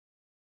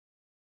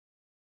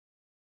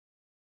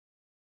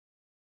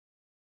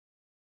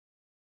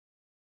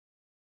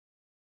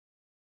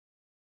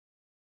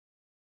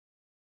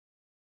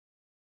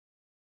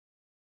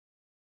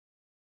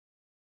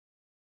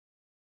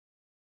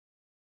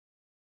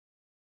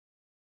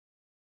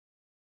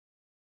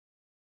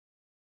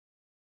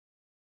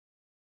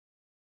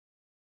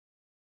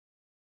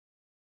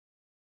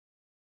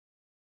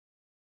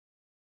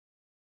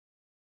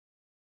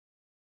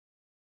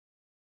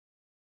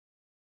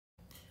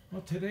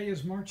Well, today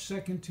is March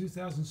 2nd,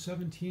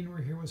 2017. We're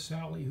here with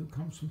Sally, who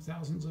comes from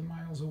thousands of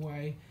miles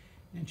away,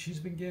 and she's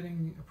been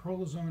getting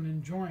Prolozone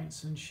in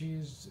joints, and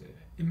she's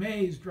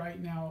amazed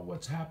right now at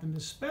what's happened,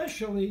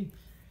 especially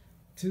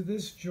to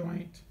this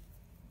joint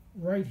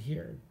right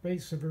here,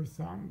 base of her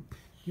thumb.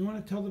 Do you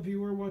want to tell the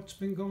viewer what's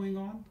been going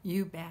on?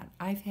 You bet.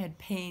 I've had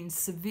pain,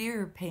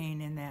 severe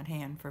pain in that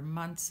hand for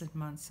months and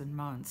months and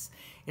months.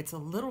 It's a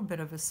little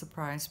bit of a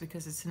surprise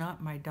because it's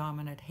not my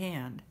dominant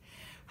hand.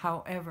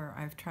 However,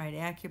 I've tried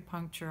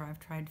acupuncture, I've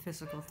tried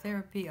physical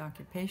therapy,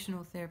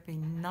 occupational therapy,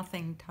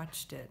 nothing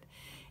touched it.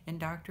 And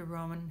Dr.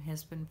 Roman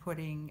has been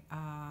putting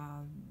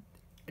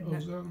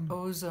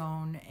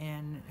ozone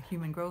and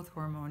human growth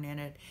hormone in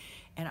it,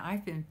 and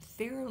I've been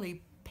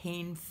fairly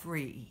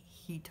pain-free.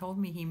 He told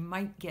me he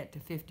might get to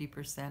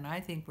 50%. I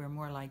think we're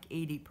more like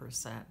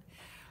 80%.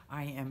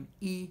 I am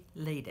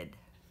elated.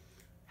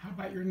 How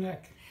about your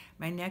neck?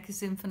 My neck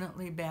is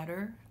infinitely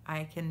better.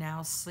 I can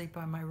now sleep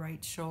on my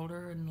right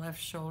shoulder and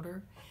left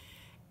shoulder.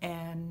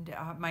 And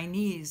my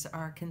knees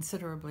are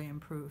considerably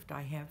improved.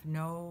 I have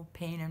no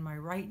pain in my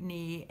right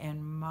knee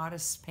and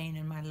modest pain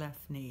in my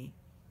left knee.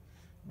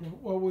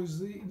 What was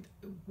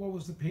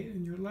the pain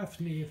in your left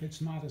knee if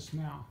it's modest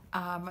now?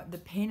 The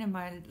pain in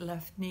my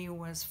left knee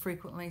was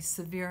frequently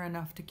severe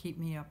enough to keep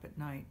me up at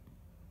night.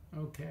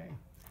 Okay.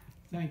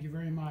 Thank you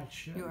very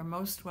much. You are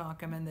most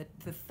welcome, and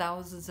the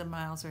thousands of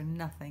miles are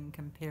nothing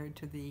compared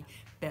to the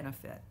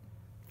benefit.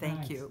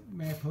 Thank you.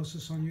 May I post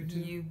this on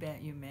YouTube? You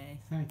bet you may.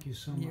 Thank you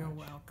so much. You're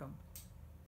welcome.